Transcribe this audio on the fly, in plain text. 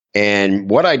And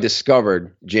what I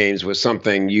discovered, James, was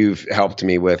something you've helped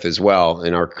me with as well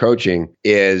in our coaching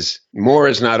is more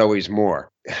is not always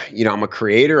more. I'm a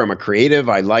creator. I'm a creative.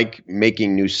 I like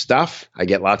making new stuff. I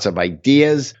get lots of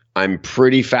ideas. I'm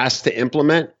pretty fast to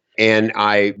implement. And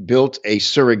I built a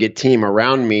surrogate team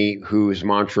around me whose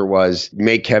mantra was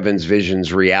make Kevin's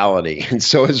visions reality. And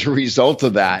so as a result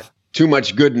of that, too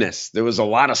much goodness. There was a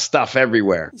lot of stuff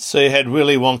everywhere. So you had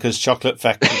Willy Wonka's chocolate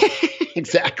factory.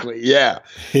 Exactly. Yeah.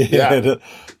 Yeah. A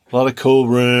lot of cool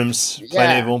rooms,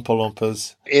 plenty of Oompa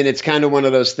Loompas. And it's kind of one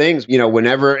of those things,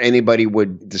 whenever anybody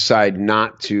would decide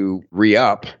not to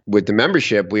re-up with the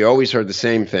membership, we always heard the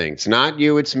same thing. It's not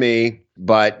you, it's me.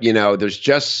 But, there's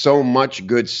just so much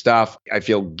good stuff. I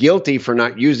feel guilty for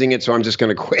not using it, so I'm just going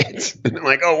to quit. And I'm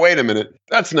like, oh, wait a minute.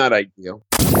 That's not ideal.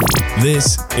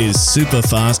 This is Super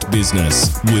Fast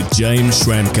Business with James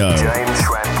Schramko.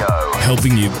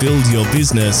 Helping you build your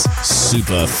business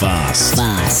super fast.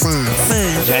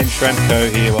 James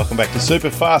Schramko here. Welcome back to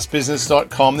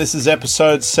superfastbusiness.com. This is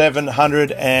episode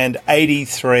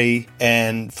 783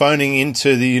 and phoning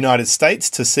into the United States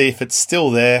to see if it's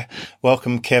still there.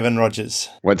 Welcome, Kevin Rogers.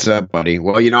 What's up, buddy?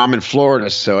 Well, I'm in Florida,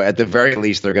 so at the very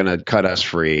least, they're going to cut us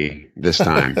free this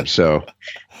time. So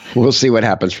we'll see what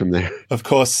happens from there. Of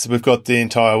course, we've got the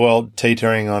entire world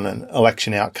teetering on an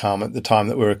election outcome at the time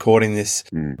that we're recording this.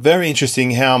 Very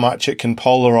interesting how much it can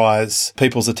polarize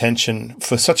people's attention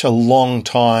for such a long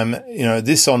time.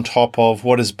 This on top of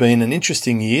what has been an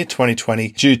interesting year,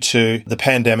 2020, due to the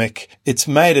pandemic. It's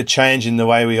made a change in the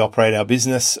way we operate our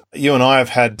business. You and I have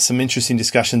had some interesting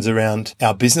discussions around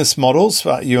our business models.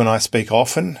 You and I speak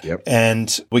often,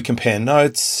 and we compare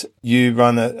notes. You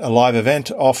run a live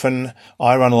event often.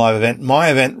 I run a live event. My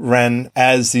event ran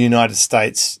as the United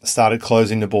States started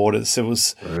closing the borders. It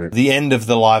was the end of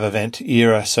the live event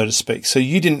era, so to speak. So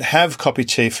you didn't have Copy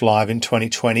Chief live in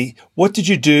 2020. What did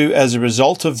you do as a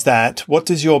result of that? What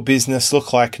does your business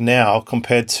look like now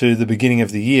compared to the beginning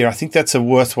of the year? I think that's a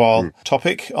worthwhile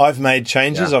topic. I've made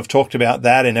changes. I've talked about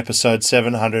that in episode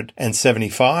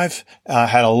 775.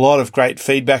 Had a lot of great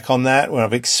feedback on that when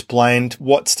I've explained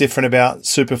what's different about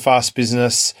super fast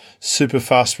business, super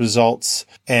fast results,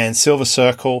 and Silver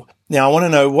Circle. Now, I want to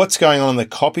know what's going on the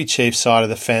Copy Chief side of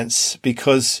the fence,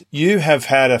 because you have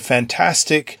had a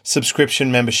fantastic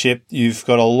subscription membership. You've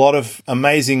got a lot of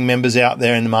amazing members out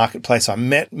there in the marketplace. I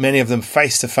met many of them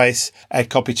face-to-face at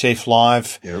Copy Chief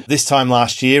Live this time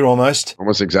last year almost.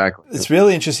 Almost exactly. It's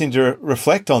really interesting to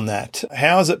reflect on that.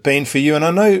 How has it been for you? And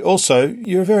I know also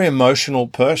you're a very emotional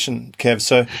person, Kev,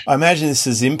 so I imagine this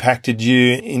has impacted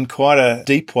you in quite a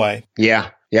deep way. Yeah,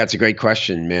 it's a great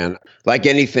question, man. Like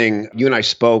anything, you and I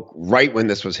spoke right when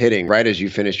this was hitting, right as you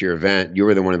finished your event. You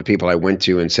were one of the people I went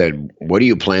to and said, what do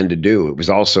you plan to do? It was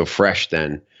all so fresh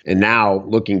then. And now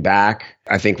looking back,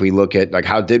 I think we look at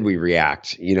how did we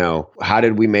react? How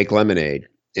did we make lemonade?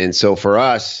 And so for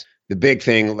us, the big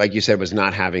thing, like you said, was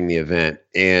not having the event.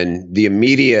 And the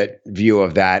immediate view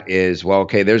of that is, well,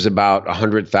 okay, there's about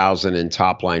 100,000 in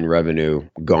top line revenue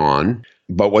gone.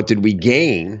 But what did we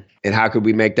gain? And how could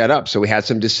we make that up? So we had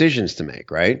some decisions to make,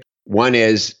 right? One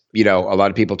is, a lot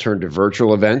of people turned to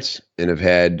virtual events and have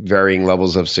had varying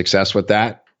levels of success with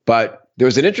that. But there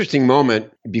was an interesting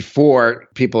moment before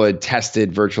people had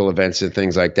tested virtual events and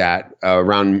things like that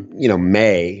around,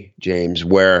 May, James,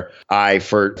 where I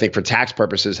think for tax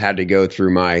purposes, had to go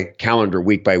through my calendar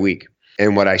week by week.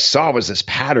 And what I saw was this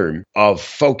pattern of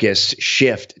focus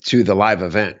shift to the live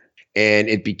event. And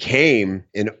it became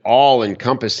an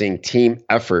all-encompassing team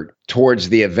effort towards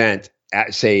the event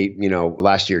at, say,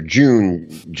 last year, June,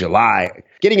 July,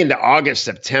 getting into August,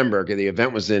 September, because the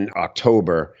event was in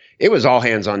October. It was all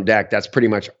hands on deck. That's pretty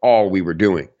much all we were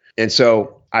doing. And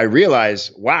so I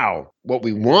realized, wow, what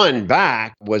we won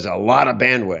back was a lot of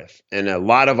bandwidth and a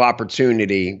lot of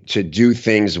opportunity to do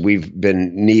things we've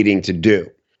been needing to do.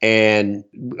 And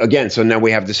again, so now we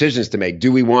have decisions to make.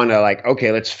 Do we want to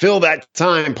okay, let's fill that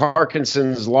time,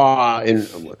 Parkinson's law, and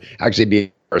actually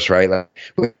be worse, right?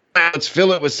 Let's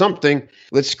fill it with something.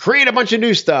 Let's create a bunch of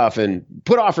new stuff and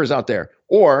put offers out there.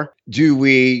 Or do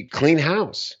we clean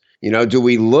house? Do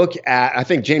we look at, I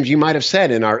think, James, you might have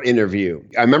said in our interview,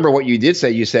 I remember what you did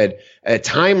say. You said, at a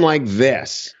time like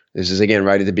this is again,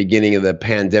 right at the beginning of the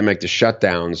pandemic, the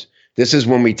shutdowns, this is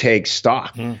when we take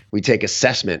stock. We take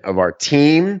assessment of our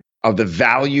team, of the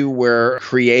value we're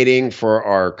creating for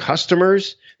our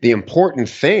customers, the important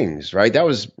things, right? That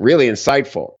was really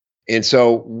insightful. And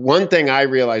so one thing I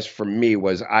realized for me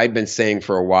was I'd been saying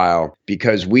for a while,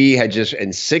 because we had just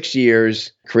in 6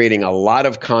 years creating a lot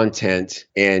of content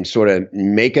and sort of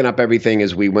making up everything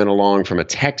as we went along from a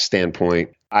tech standpoint,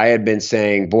 I had been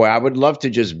saying, boy, I would love to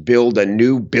just build a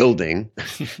new building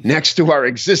next to our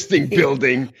existing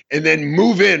building and then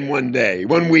move in one day,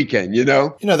 one weekend, you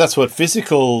know? You know, that's what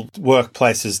physical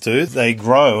workplaces do. They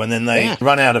grow and then they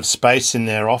run out of space in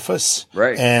their office,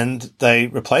 right, and they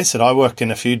replace it. I worked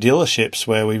in a few dealerships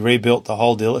where we rebuilt the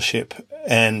whole dealership,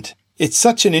 and it's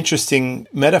such an interesting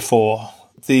metaphor.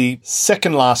 The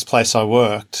second last place I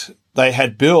worked, they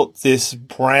had built this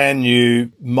brand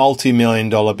new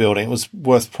multi-million-dollar building. It was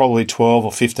worth probably $12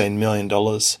 or $15 million.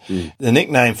 The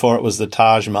nickname for it was the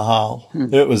Taj Mahal.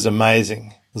 It was amazing.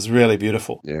 It was really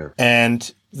beautiful. Yeah.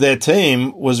 And their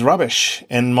team was rubbish.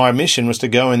 And my mission was to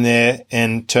go in there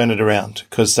and turn it around,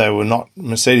 because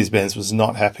Mercedes-Benz was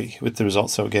not happy with the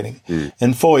results they were getting.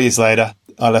 And 4 years later,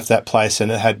 I left that place, and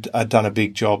I'd done a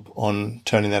big job on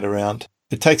turning that around.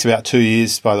 It takes about 2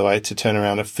 years, by the way, to turn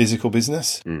around a physical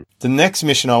business. The next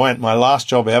mission I went, my last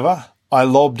job ever, I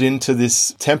lobbed into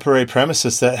this temporary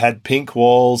premises that had pink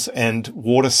walls and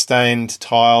water-stained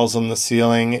tiles on the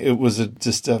ceiling. It was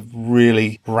just a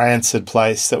really rancid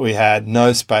place that we had,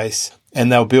 no space. And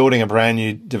they were building a brand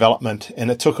new development, and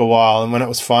it took a while. And when it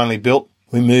was finally built,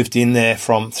 we moved in there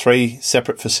from 3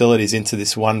 separate facilities into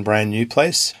this one brand new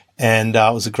place. And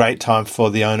it was a great time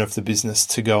for the owner of the business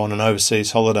to go on an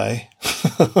overseas holiday.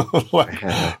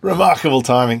 Remarkable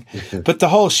timing. But the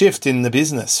whole shift in the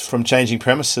business from changing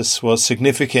premises was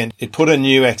significant. It put a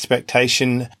new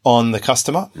expectation on the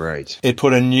customer. Right. It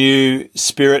put a new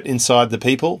spirit inside the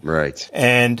people. Right.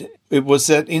 And it was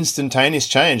that instantaneous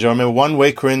change. I remember 1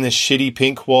 week we're in this shitty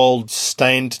pink-walled,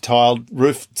 stained, tiled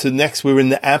roof. To the next, we were in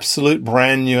the absolute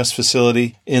brand newest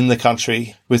facility in the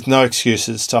country with no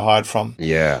excuses to hide from.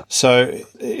 Yeah. So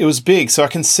it was big. So I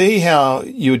can see how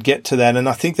you would get to that. And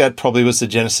I think that probably was the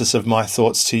genesis of my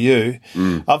thoughts to you.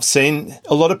 I've seen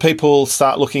a lot of people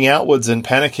start looking outwards and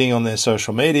panicking on their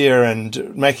social media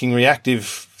and making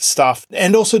reactive stuff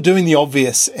and also doing the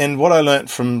obvious. And what I learned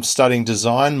from studying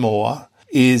design more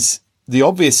is the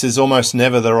obvious is almost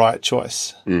never the right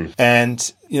choice.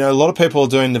 And, you know, a lot of people are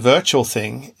doing the virtual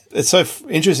thing. It's so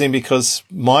interesting because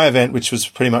my event, which was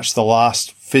pretty much the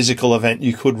last physical event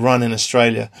you could run in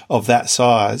Australia of that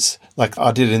size, like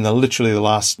I did in literally the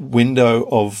last window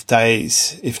of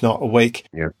days, if not a week.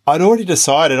 I'd already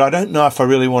decided I don't know if I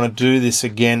really want to do this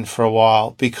again for a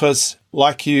while because,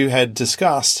 like you had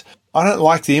discussed, I don't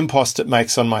like the impost it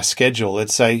makes on my schedule.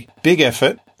 It's a big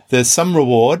effort. There's some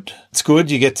reward. It's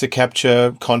good. You get to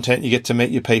capture content. You get to meet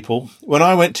your people. When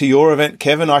I went to your event,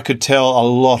 Kevin, I could tell a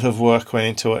lot of work went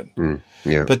into it.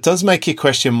 Yeah. But it does make you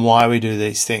question why we do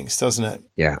these things, doesn't it?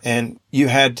 Yeah. And you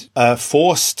had a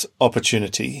forced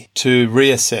opportunity to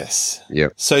reassess. Yeah.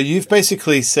 So you've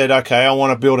basically said, okay, I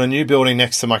want to build a new building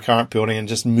next to my current building and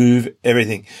just move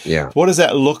everything. Yeah. What does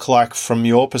that look like from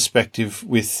your perspective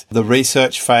with the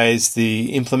research phase,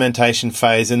 the implementation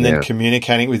phase, and then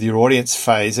communicating with your audience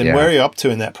phase? And where are you up to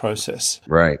in that process?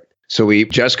 Right. So we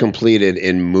just completed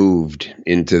and moved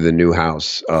into the new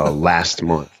house last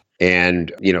month.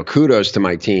 And, you know, kudos to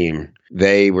my team.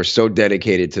 They were so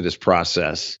dedicated to this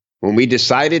process. When we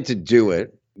decided to do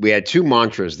it, we had 2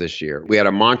 mantras this year. We had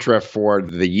a mantra for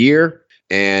the year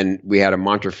and we had a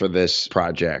mantra for this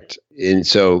project. And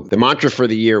so the mantra for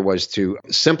the year was to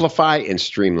simplify and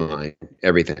streamline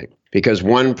everything. Because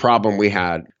one problem we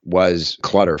had was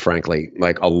clutter, frankly,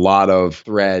 like a lot of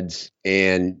threads,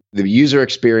 and the user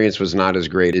experience was not as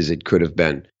great as it could have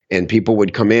been. And people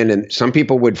would come in and some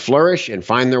people would flourish and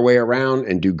find their way around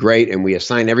and do great. And we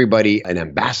assign everybody an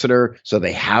ambassador so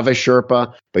they have a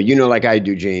Sherpa. But you know, like I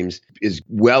do, James, as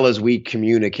well as we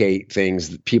communicate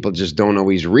things, people just don't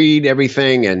always read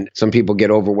everything. And some people get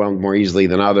overwhelmed more easily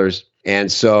than others. And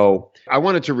so I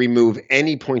wanted to remove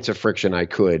any points of friction I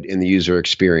could in the user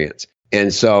experience.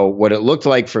 And so what it looked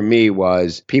like for me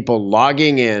was people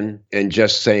logging in and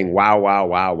just saying, wow, wow,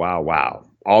 wow, wow, wow,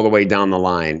 all the way down the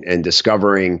line and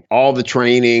discovering all the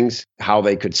trainings, how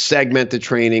they could segment the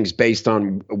trainings based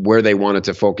on where they wanted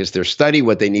to focus their study,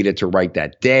 what they needed to write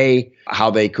that day, how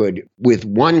they could, with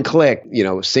one click, you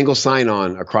know, single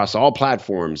sign-on across all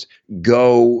platforms,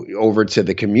 go over to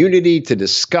the community to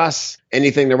discuss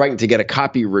anything they're writing, to get a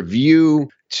copy review,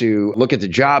 to look at the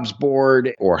jobs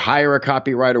board or hire a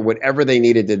copywriter, whatever they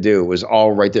needed to do was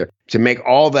all right there. To make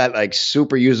all that like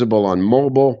super usable on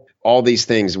mobile, all these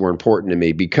things were important to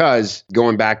me because,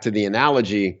 going back to the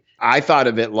analogy, I thought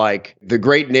of it like the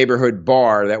great neighborhood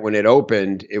bar that when it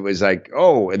opened, it was like,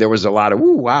 oh, there was a lot of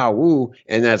woo, wow, woo.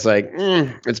 And that's like,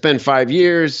 it's been 5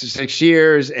 years, 6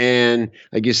 years. And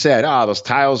like you said, those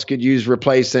tiles could use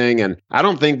replacing. And I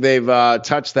don't think they've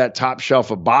touched that top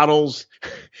shelf of bottles.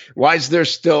 Why is there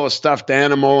still a stuffed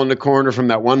animal in the corner from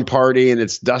that one party and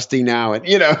it's dusty now? And,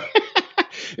 you know,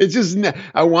 It's just,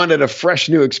 I wanted a fresh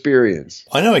new experience.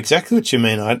 I know exactly what you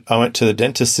mean. I went to the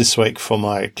dentist this week for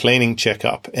my cleaning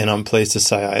checkup, and I'm pleased to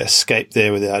say I escaped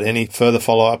there without any further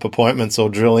follow-up appointments or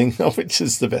drilling, which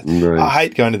is the best. Right. I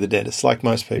hate going to the dentist, like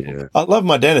most people. Yeah. I love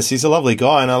my dentist. He's a lovely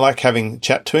guy, and I like having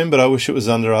chat to him, but I wish it was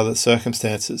under other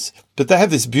circumstances. But they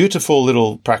have this beautiful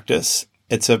little practice.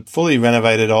 It's a fully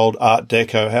renovated old Art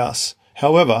Deco house.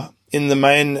 However, in the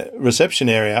main reception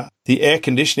area, the air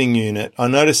conditioning unit, I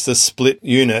noticed the split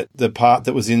unit, the part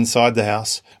that was inside the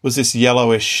house, was this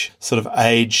yellowish sort of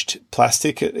aged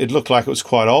plastic. It looked like it was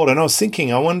quite old. And I was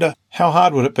thinking, I wonder how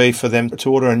hard would it be for them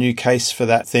to order a new case for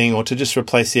that thing or to just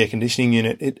replace the air conditioning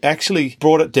unit? It actually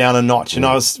brought it down a notch. And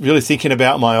I was really thinking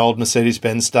about my old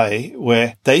Mercedes-Benz day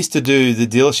where they used to do the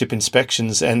dealership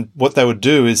inspections, and what they would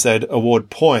do is they'd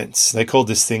award points. They called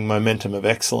this thing momentum of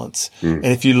excellence. And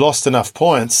if you lost enough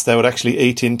points, they would actually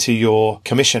eat into your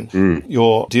commission,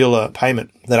 your dealer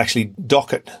payment. They'd actually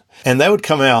dock it. And they would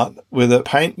come out with a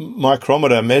paint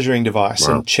micrometer measuring device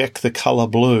and check the color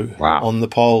blue on the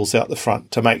poles out the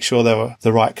front to make sure they were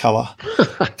the right color.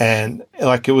 And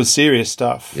like, it was serious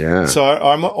stuff. Yeah. So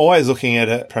I'm always looking at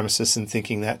a premises and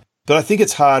thinking that. But I think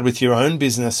it's hard with your own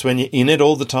business when you're in it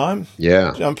all the time.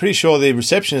 Yeah. I'm pretty sure the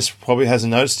receptionist probably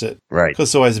hasn't noticed it. Right. Because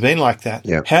it's always been like that.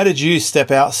 Yeah. How did you step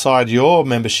outside your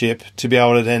membership to be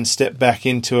able to then step back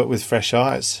into it with fresh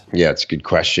eyes? Yeah, it's a good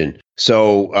question.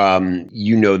 So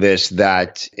you know this,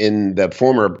 that in the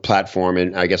former platform,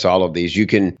 and I guess all of these, you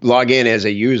can log in as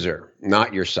a user,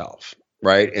 not yourself.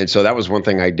 Right. And so that was one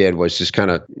thing I did, was just kind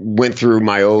of went through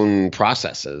my own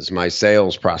processes, my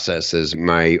sales processes,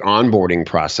 my onboarding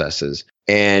processes.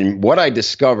 And what I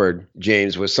discovered,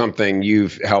 James, was something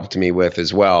you've helped me with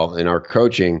as well in our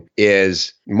coaching,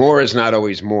 is more is not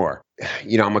always more.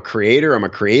 You know, I'm a creator. I'm a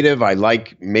creative. I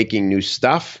like making new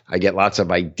stuff. I get lots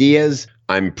of ideas.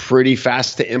 I'm pretty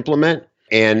fast to implement.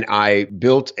 And I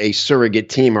built a surrogate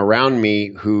team around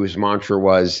me whose mantra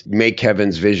was make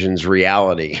Kevin's visions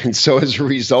reality. And so as a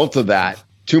result of that,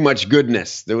 too much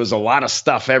goodness. There was a lot of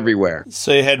stuff everywhere.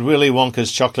 So you had Willy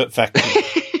Wonka's chocolate factory.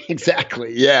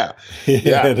 Exactly. Yeah.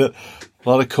 Yeah. A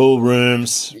lot of cool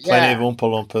rooms, plenty of Oompa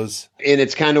Loompas. And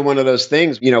it's kind of one of those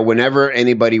things, you know, whenever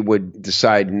anybody would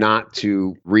decide not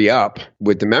to re-up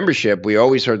with the membership, we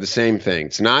always heard the same thing.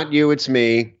 It's not you, it's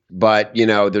me. But, you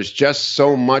know, there's just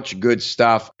so much good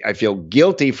stuff. I feel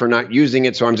guilty for not using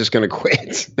it, so I'm just going to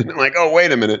quit. And I'm like, oh,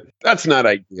 wait a minute. That's not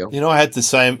ideal. You know, I had the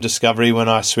same discovery when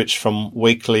I switched from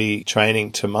weekly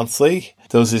training to monthly.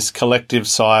 There was this collective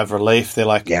sigh of relief. They're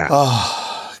like,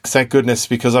 oh, thank goodness,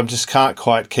 because I just can't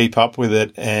quite keep up with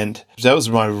it. And that was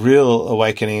my real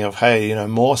awakening of, hey, you know,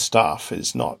 more stuff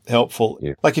is not helpful.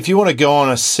 Yeah. Like if you want to go on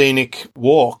a scenic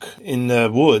walk in the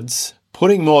woods,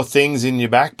 putting more things in your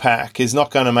backpack is not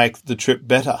going to make the trip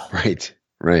better. Right,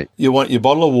 right. You want your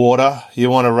bottle of water, you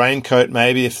want a raincoat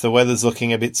maybe if the weather's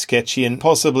looking a bit sketchy, and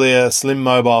possibly a slim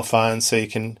mobile phone so you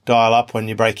can dial up when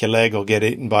you break your leg or get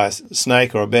eaten by a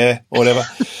snake or a bear or whatever.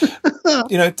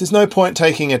 You know, there's no point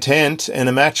taking a tent and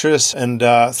a mattress and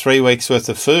 3 weeks worth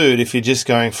of food if you're just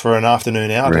going for an afternoon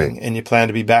outing and you plan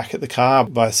to be back at the car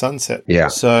by sunset. Yeah.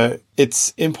 So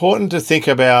it's important to think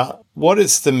about what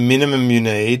is the minimum you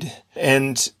need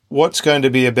and what's going to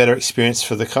be a better experience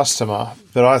for the customer.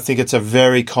 But I think it's a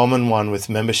very common one with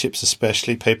memberships,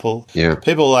 especially people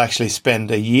actually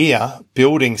spend a year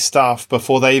building stuff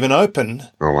before they even open.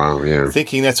 Oh, wow. Yeah.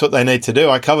 Thinking that's what they need to do.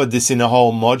 I covered this in a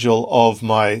whole module of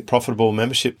my profitable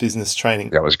membership business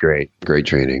training. That was great. Great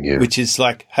training. Yeah. Which is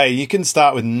like, hey, you can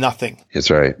start with nothing. That's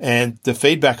right. And the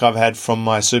feedback I've had from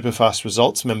my Superfast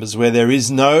Results members, where there is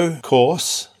no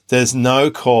course, there's no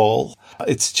call.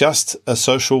 It's just a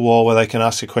social wall where they can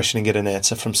ask a question and get an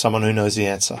answer from someone who knows the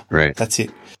answer. Right. That's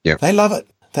it. Yeah. They love it.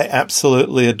 They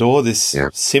absolutely adore this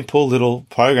simple little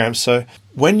program. So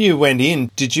when you went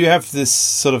in, did you have this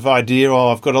sort of idea,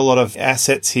 oh, I've got a lot of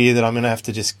assets here that I'm going to have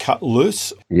to just cut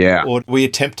loose? Yeah. Or were you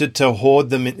tempted to hoard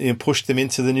them and push them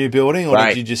into the new building? Or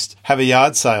did you just have a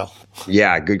yard sale?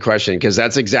 Yeah, good question. Because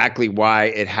that's exactly why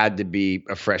it had to be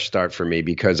a fresh start for me,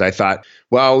 because I thought,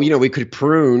 well, you know, we could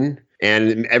prune.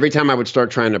 And every time I would start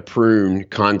trying to prune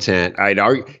content, I'd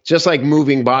argue, just like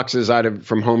moving boxes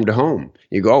from home to home.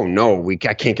 You go, oh, no,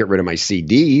 I can't get rid of my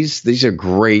CDs. These are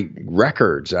great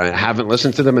records. I haven't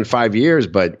listened to them in 5 years,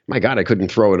 but my God, I couldn't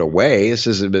throw it away. This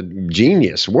is a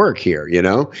genius work here, you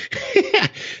know?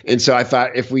 And so I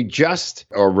thought, if we just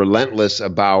are relentless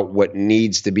about what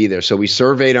needs to be there. So we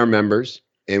surveyed our members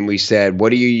and we said,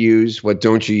 what do you use? What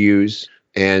don't you use?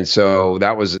 And so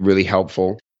that was really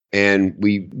helpful. And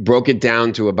we broke it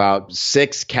down to about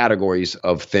 6 categories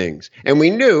of things. And we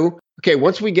knew okay,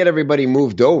 once we get everybody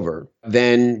moved over,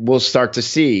 then we'll start to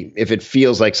see if it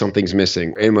feels like something's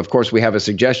missing. And of course, we have a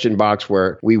suggestion box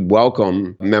where we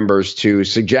welcome members to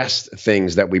suggest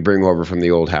things that we bring over from the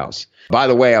old house. By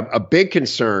the way, a big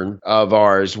concern of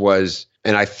ours was,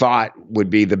 and I thought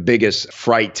would be the biggest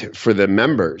fright for the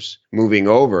members moving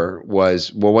over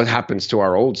was, well, what happens to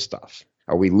our old stuff?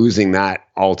 Are we losing that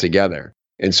altogether?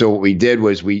 And so what we did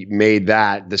was we made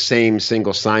that the same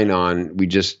single sign-on. We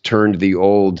just turned the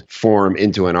old forum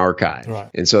into an archive. Right.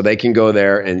 And so they can go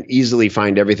there and easily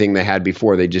find everything they had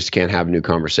before. They just can't have new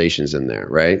conversations in there,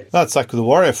 right? That's like the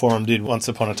Warrior Forum did once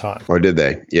upon a time. Or did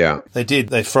they? Yeah. They did.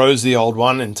 They froze the old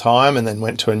one in time and then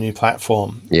went to a new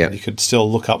platform. Yeah. You could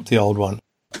still look up the old one.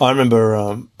 I remember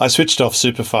I switched off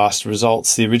Superfast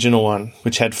Results, the original one,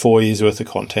 which had 4 years worth of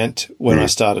content when I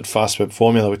started Fast Web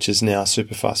Formula, which is now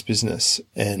Superfast Business.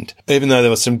 And even though there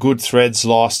were some good threads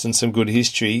lost and some good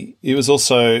history, it was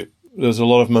also, there was a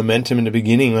lot of momentum in the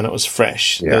beginning when it was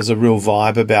fresh. Yeah. There was a real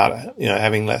vibe about it, you know,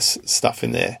 having less stuff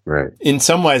in there. Right. In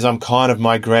some ways, I'm kind of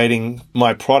migrating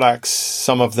my products,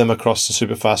 some of them across to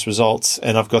Superfast Results,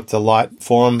 and I've got the light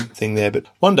forum thing there. But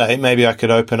one day, maybe I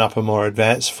could open up a more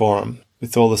advanced forum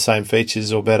with all the same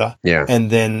features or better, and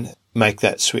then make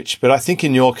that switch. But I think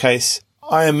in your case,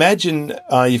 I imagine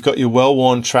you've got your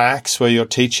well-worn tracks where you're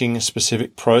teaching a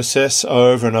specific process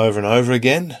over and over and over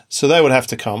again. So they would have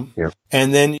to come. Yeah.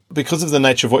 And then because of the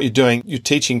nature of what you're doing, you're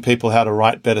teaching people how to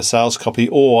write better sales copy,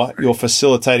 or you're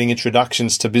facilitating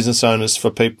introductions to business owners for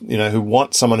people, you know, who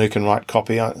want someone who can write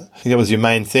copy. I think that was your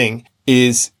main thing,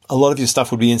 is a lot of your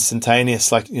stuff would be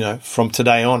instantaneous, like, you know, from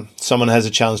today on. Someone has a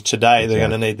challenge today, they're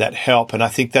going to need that help. And I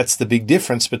think that's the big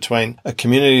difference between a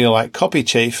community like Copy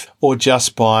Chief or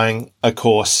just buying a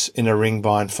course in a ring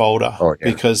bind folder. Oh,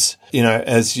 yeah. Because, you know,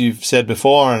 as you've said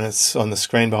before, and it's on the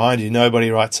screen behind you,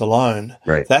 nobody writes alone.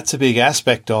 Right. That's a big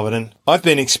aspect of it. And I've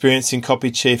been experiencing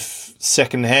Copy Chief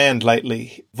secondhand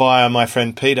lately via my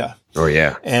friend Peter. Oh,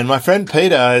 yeah. And my friend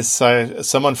Peter is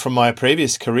someone from my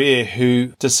previous career who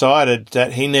decided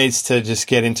that he needs to just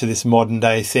get into this modern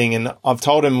day thing. And I've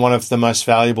told him one of the most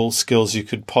valuable skills you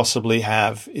could possibly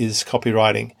have is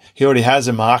copywriting. He already has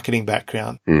a marketing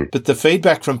background. But the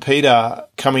feedback from Peter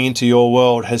coming into your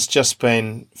world has just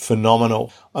been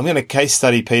phenomenal. I'm going to case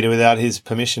study Peter without his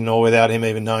permission or without him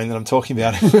even knowing that I'm talking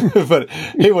about him, but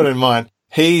he wouldn't mind.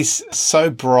 He's so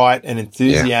bright and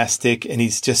enthusiastic, and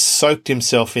he's just soaked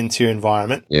himself into your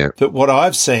environment. Yeah. But what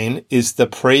I've seen is the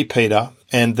pre-Peter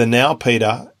and the now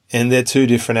Peter, and they're two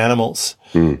different animals.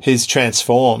 He's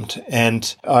transformed,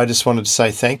 and I just wanted to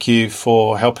say thank you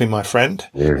for helping my friend.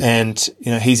 Yeah. And,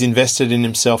 you know, he's invested in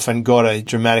himself and got a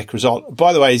dramatic result.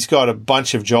 By the way, he's got a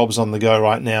bunch of jobs on the go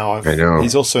right now. I know.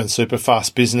 He's also in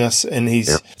Superfast Business, and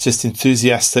he's just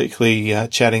enthusiastically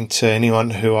chatting to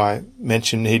anyone who I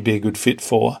mentioned he'd be a good fit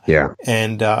for. Yeah.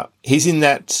 And he's in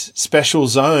that special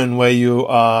zone where you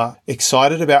are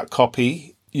excited about copy.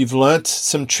 You've learnt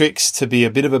some tricks to be a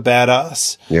bit of a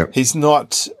badass. Yep. He's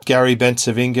not Gary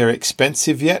Bensavinga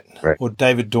expensive yet, or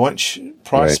David Deutsch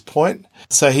price point.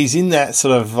 So he's in that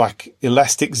sort of like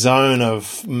elastic zone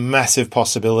of massive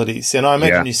possibilities. And I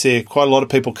imagine you see quite a lot of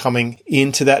people coming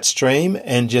into that stream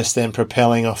and just then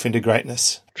propelling off into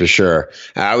greatness. For sure.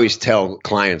 I always tell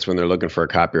clients when they're looking for a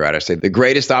copywriter, I say the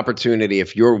greatest opportunity,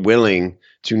 if you're willing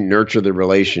to nurture the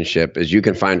relationship, is you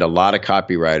can find a lot of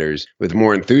copywriters with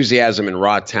more enthusiasm and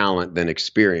raw talent than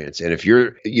experience. And if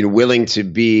you're willing to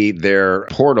be their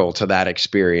portal to that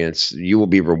experience, you will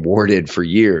be rewarded for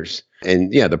years.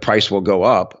 And the price will go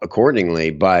up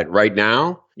accordingly. But right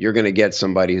now, you're going to get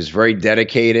somebody who's very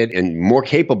dedicated and more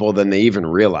capable than they even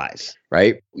realize,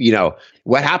 right?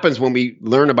 What happens when we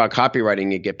learn about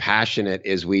copywriting and get passionate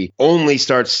is we only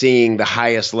start seeing the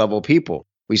highest level people.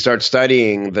 We start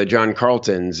studying the John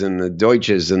Carltons and the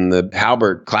Deutsches and the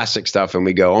Halbert classic stuff, and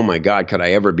we go, oh my God, could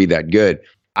I ever be that good?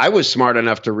 I was smart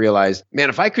enough to realize, man,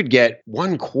 if I could get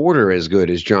 1/4 as good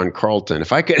as John Carlton,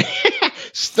 if I could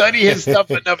study his stuff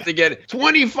enough to get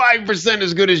 25%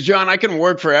 as good as John, I can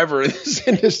work forever in this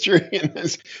industry.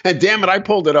 And damn it, I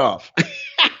pulled it off.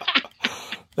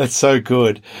 That's so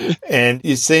good. And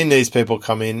you've seen these people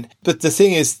come in. But the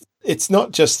thing is, it's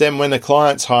not just them. When the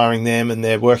client's hiring them and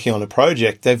they're working on a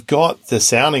project, they've got the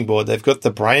sounding board, they've got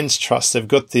the brains trust, they've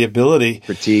got the ability.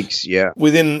 Critiques,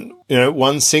 within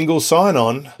one single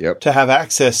sign-on to have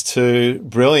access to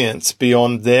brilliance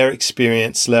beyond their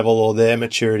experience level or their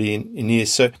maturity in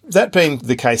years. So that being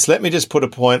the case, let me just put a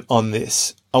point on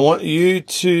this. I want you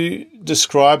to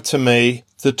describe to me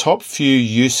the top few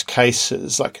use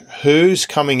cases, like who's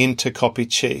coming into Copy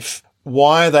Chief,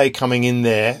 why are they coming in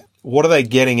there, what are they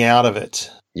getting out of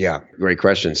it? Yeah, great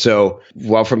question. So,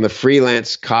 well, from the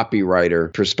freelance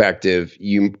copywriter perspective,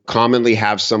 you commonly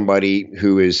have somebody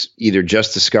who is either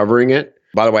just discovering it.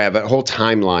 By the way, I have a whole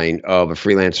timeline of a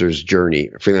freelancer's journey,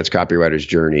 a freelance copywriter's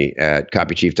journey at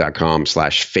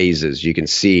copychief.com/phases. You can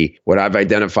see what I've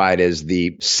identified as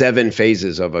the 7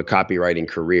 phases of a copywriting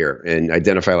career and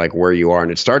identify like where you are. And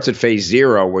it starts at phase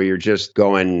 0 where you're just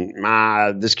going,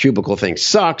 this cubicle thing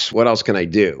sucks. What else can I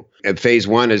do? And phase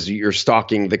 1 is you're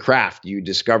stalking the craft. You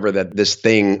discover that this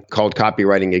thing called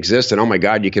copywriting exists and oh my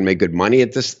God, you can make good money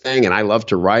at this thing. And I love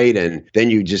to write. And then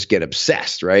you just get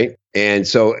obsessed, right? And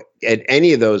so at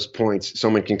any of those points,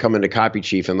 someone can come into Copy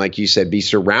Chief and like you said, be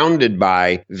surrounded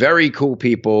by very cool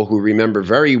people who remember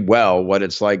very well what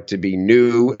it's like to be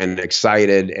new and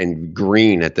excited and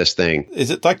green at this thing. Is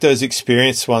it like those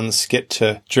experienced ones get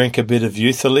to drink a bit of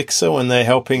youth elixir when they're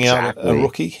helping out a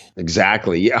rookie?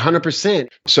 Exactly. Yeah, 100%.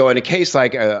 So in a case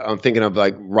like, I'm thinking of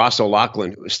like Ross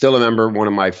O'Loughlin, still a member, one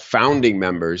of my founding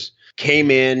members, came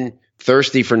in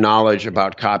thirsty for knowledge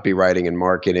about copywriting and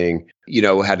marketing,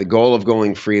 had the goal of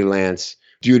going freelance.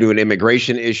 Due to an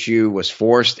immigration issue, was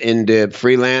forced into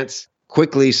freelance,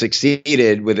 quickly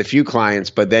succeeded with a few clients,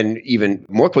 but then even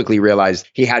more quickly realized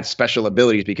he had special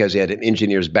abilities because he had an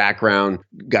engineer's background,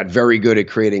 got very good at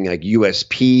creating like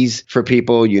USPs for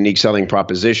people, unique selling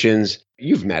propositions.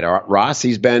 You've met Ross.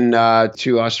 He's been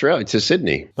to Australia, to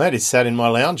Sydney. Mate, he sat in my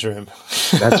lounge room.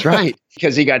 That's right.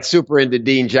 Because he got super into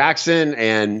Dean Jackson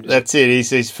and... That's it.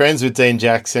 He's friends with Dean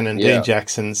Jackson and Dean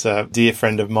Jackson's a dear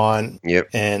friend of mine. Yep.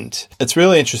 And it's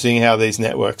really interesting how these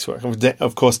networks work.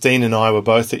 Of course, Dean and I were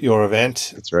both at your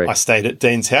event. That's right. I stayed at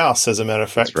Dean's house, as a matter of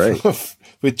fact. That's right.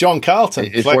 With John Carlton.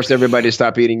 It forced everybody to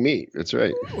stop eating meat. That's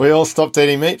right. We all stopped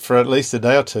eating meat for at least a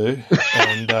day or two.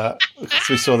 And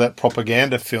we saw that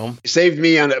propaganda film. You saved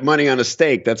me money on a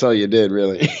steak. That's all you did,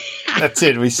 really. That's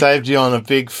it. We saved you on a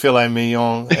big filet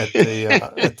mignon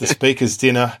at the speaker's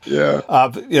dinner. Yeah.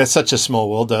 It's such a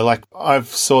small world, though. Like, I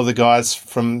saw the guys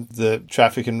from the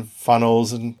Traffic and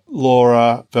Funnels and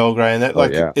Laura Belgray, and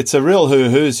that. It's a real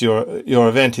who's. Your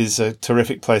event is a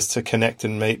terrific place to connect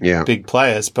and meet big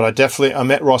players. But I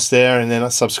met Ross there, and then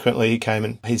subsequently he came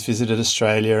and he's visited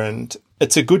Australia, and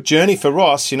it's a good journey for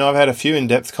Ross. I've had a few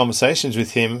in-depth conversations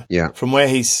with him. Yeah. From where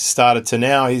he's started to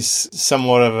now, he's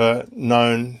somewhat of a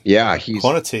known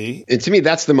quantity. And to me,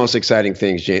 that's the most exciting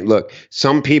thing, Jane. Look,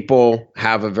 some people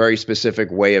have a very specific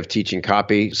way of teaching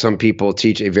copy. Some people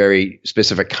teach a very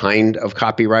specific kind of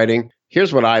copywriting.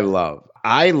 Here's what I love.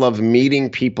 I love meeting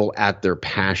people at their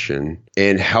passion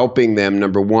and helping them,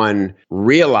 number one,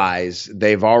 realize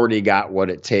they've already got what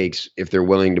it takes if they're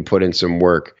willing to put in some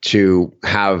work to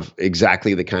have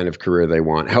exactly the kind of career they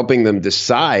want, helping them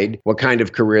decide what kind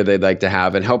of career they'd like to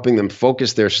have and helping them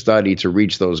focus their study to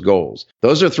reach those goals.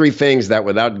 Those are 3 things that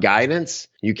without guidance,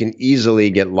 you can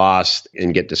easily get lost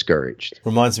and get discouraged.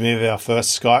 Reminds me of our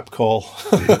first Skype call.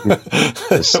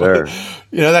 Yes, sir.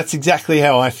 That's exactly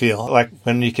how I feel. Like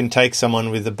when you can take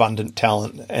someone with abundant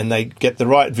talent and they get the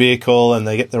right vehicle and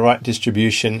they get the right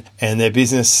distribution and their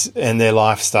business and their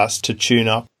life starts to tune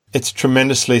up. It's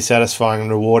tremendously satisfying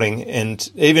and rewarding. And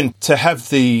even to have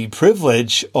the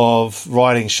privilege of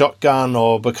riding shotgun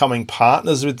or becoming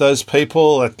partners with those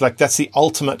people, like that's the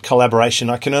ultimate collaboration.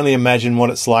 I can only imagine what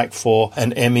it's like for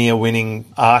an Emmy-winning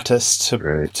artist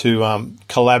to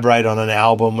collaborate on an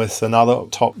album with another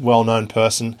top well-known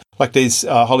person. Like these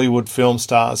Hollywood film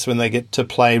stars, when they get to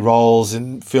play roles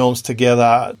in films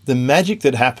together, the magic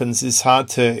that happens is hard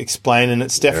to explain, and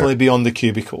it's definitely beyond the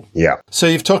cubicle. Yeah. So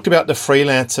you've talked about the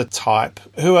freelancer type.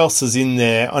 Who else is in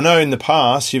there? I know in the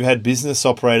past you've had business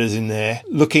operators in there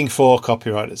looking for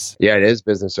copywriters. Yeah, it is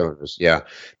business owners. Yeah.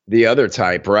 The other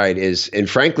type, is, and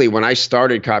frankly, when I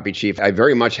started Copy Chief, I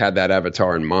very much had that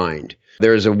avatar in mind.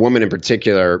 There's a woman in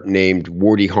particular named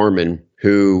Wardy Harmon,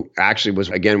 who actually was,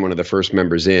 again, one of the first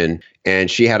members in. And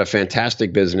she had a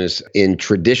fantastic business in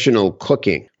traditional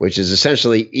cooking, which is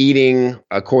essentially eating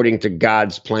according to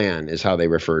God's plan is how they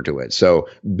refer to it. So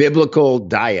biblical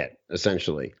diet,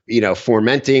 essentially,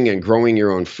 fermenting and growing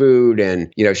your own food.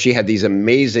 And, she had these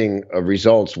amazing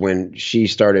results when she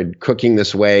started cooking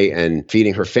this way and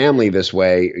feeding her family this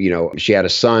way. She had a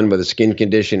son with a skin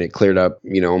condition. It cleared up,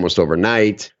 almost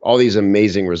overnight. All these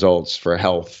amazing results for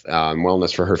health and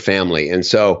wellness for her family. And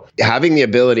so having the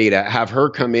ability to have her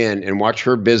come in and watch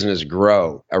her business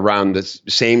grow around the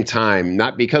same time,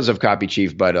 not because of Copy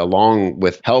Chief, but along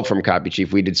with help from Copy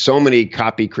Chief, we did so many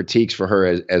copy critiques for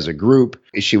her as a group.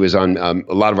 She was on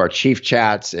a lot of our chief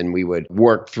chats, and we would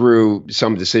work through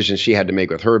some decisions she had to make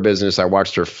with her business. I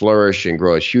watched her flourish and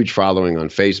grow a huge following on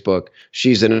Facebook.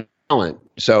 She's an talent.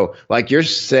 So like you're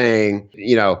saying,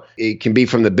 it can be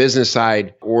from the business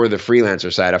side or the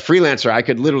freelancer side. A freelancer, I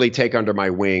could literally take under my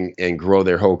wing and grow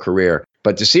their whole career.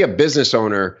 But to see a business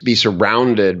owner be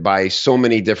surrounded by so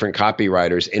many different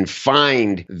copywriters and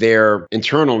find their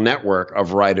internal network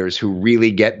of writers who really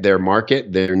get their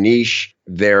market, their niche,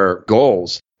 their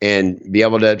goals, and be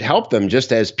able to help them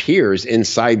just as peers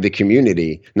inside the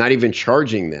community, not even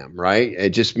charging them, right? It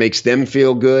just makes them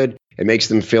feel good. It makes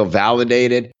them feel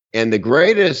validated. And the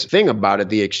greatest thing about it,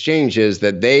 the exchange, is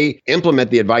that they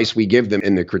implement the advice we give them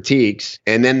in the critiques,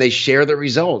 and then they share the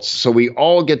results. So we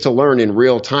all get to learn in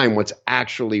real time what's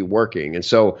actually working. And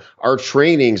so our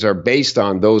trainings are based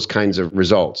on those kinds of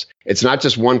results. It's not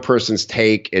just one person's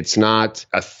take. It's not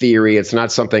a theory. It's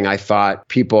not something I thought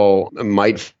people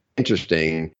might find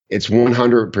interesting. It's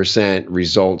 100%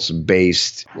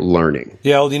 results-based learning.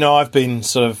 Yeah, well, I've been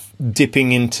sort of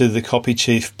dipping into the Copy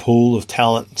Chief pool of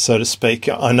talent, so to speak.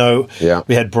 I know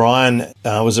we had Brian,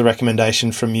 was a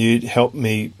recommendation from you to help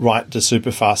me write the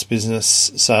super fast business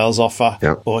sales offer.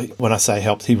 Yeah. Or when I say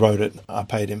helped, he wrote it. I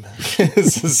paid him.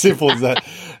 It's as simple as that.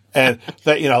 And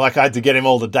that, I had to get him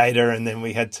all the data, and then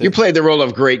we had to... You played the role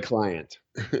of great client.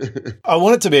 I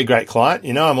want it to be a great client.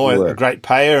 I'm always a great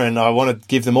payer, and I want to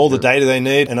give them all the data they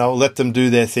need, and I'll let them do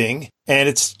their thing. And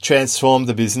it's transformed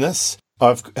the business.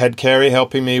 I've had Kerry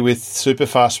helping me with super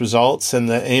fast results and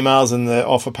the emails and the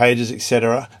offer pages,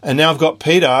 etc. And now I've got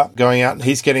Peter going out and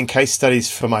he's getting case studies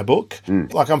for my book.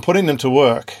 Like, I'm putting them to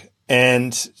work.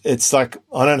 And it's like,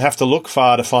 I don't have to look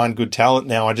far to find good talent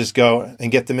now. I just go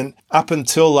and get them in. Up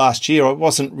until last year, I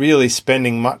wasn't really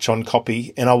spending much on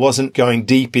copy, and I wasn't going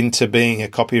deep into being a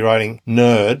copywriting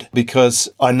nerd because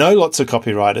I know lots of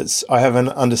copywriters. I have an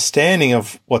understanding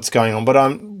of what's going on, but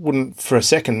I wouldn't for a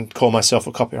second call myself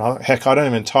a copywriter. Heck, I don't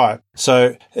even type.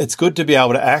 So it's good to be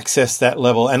able to access that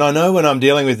level. And I know when I'm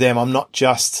dealing with them, I'm not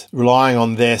just relying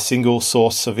on their single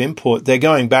source of input. They're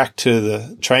going back to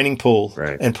the training pool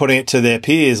and putting it to their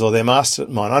peers or their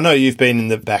mastermind. I know you've been in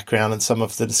the background in some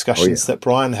of the discussions that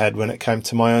Brian had when it came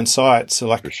to my own site. So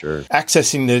like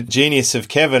accessing the genius of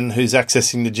Kevin, who's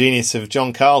accessing the genius of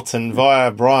John Carlton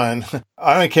via Brian.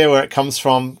 I don't care where it comes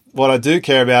from. What I do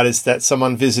care about is that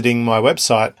someone visiting my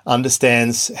website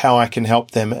understands how I can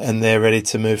help them and they're ready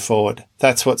to move forward.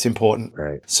 That's what's important.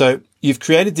 Right. So you've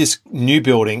created this new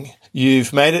building.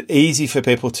 You've made it easy for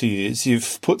people to use.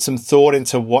 You've put some thought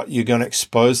into what you're going to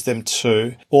expose them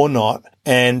to or not.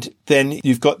 And then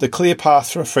you've got the clear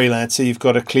path for a freelancer. You've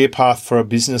got a clear path for a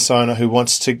business owner who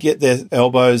wants to get their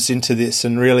elbows into this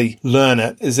and really learn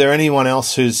it. Is there anyone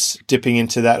else who's dipping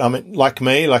into that? I mean, like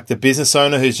me, like the business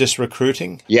owner who's just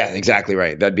recruiting? Yeah, exactly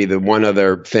right. That'd be the one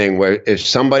other thing where if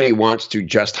somebody wants to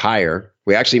just hire,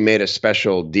 we actually made a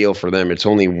special deal for them. It's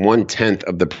only 1/10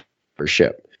 of the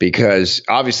membership. Because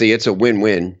obviously it's a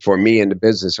win-win for me and the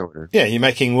business owner. Yeah, you're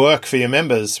making work for your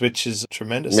members, which is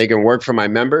tremendous. Making work for my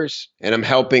members, and I'm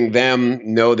helping them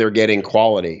know they're getting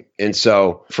quality. And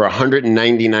so for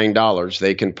 $199,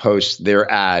 they can post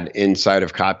their ad inside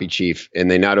of Copy Chief, and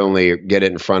they not only get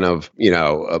it in front of,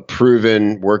 a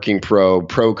proven working pro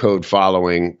code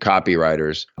following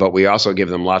copywriters, but we also give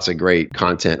them lots of great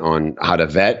content on how to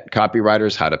vet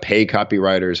copywriters, how to pay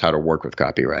copywriters, how to work with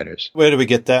copywriters. Where do we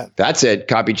get that? That's it.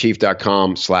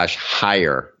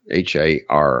 copychief.com/hire.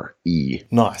 HARE.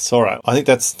 Nice. All right. I think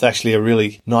that's actually a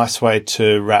really nice way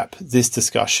to wrap this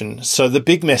discussion. So the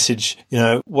big message,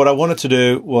 what I wanted to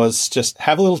do was just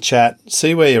have a little chat,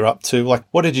 see where you're up to. Like,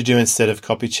 what did you do instead of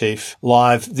Copy Chief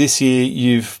Live? This year,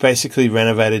 you've basically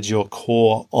renovated your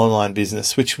core online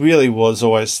business, which really was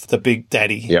always the big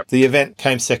daddy. Yep. The event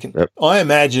came second. Yep. I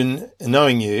imagine,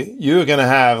 knowing you were going to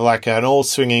have like an all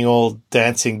swinging, all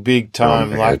dancing, big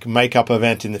time, like makeup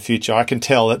event in the future. I can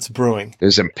tell that's brewing.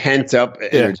 There's some pent up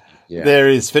energy. Yeah. There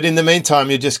is. But in the meantime,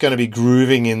 you're just going to be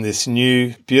grooving in this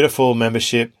new, beautiful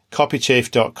membership,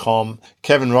 copychief.com.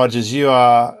 Kevin Rogers, you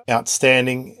are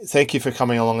outstanding. Thank you for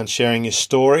coming along and sharing your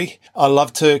story. I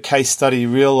love to case study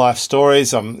real life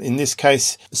stories. In this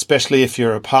case, especially if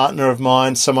you're a partner of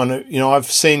mine, someone who, I've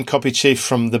seen Copy Chief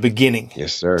from the beginning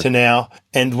to now.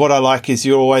 And what I like is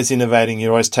you're always innovating.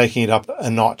 You're always taking it up a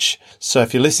notch. So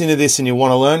if you're listening to this and you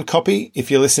want to learn copy,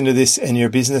 if you're listening to this and you're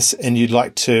a business and you'd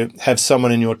like to have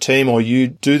someone in your team or you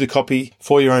do the copy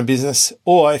for your own business,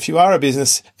 or if you are a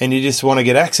business and you just want to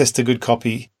get access to good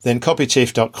copy, then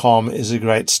copychief.com is a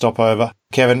great stopover.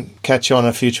 Kevin, catch you on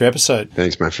a future episode.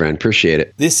 Thanks, my friend. Appreciate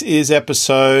it. This is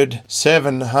episode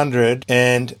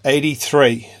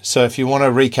 783. So if you want to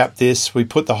recap this, we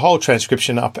put the whole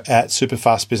transcription up at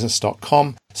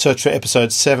superfastbusiness.com. Search for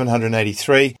episode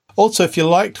 783. Also, if you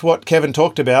liked what Kevin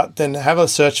talked about, then have a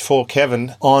search for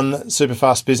Kevin on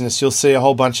Superfast Business. You'll see a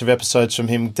whole bunch of episodes from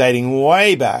him dating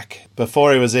way back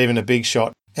before he was even a big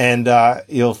shot. And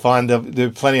you'll find there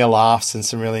are plenty of laughs and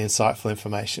some really insightful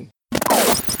information.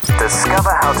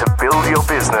 Discover how to build your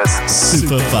business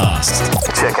super fast.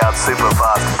 Check out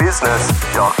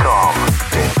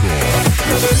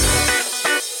superfastbusiness.com.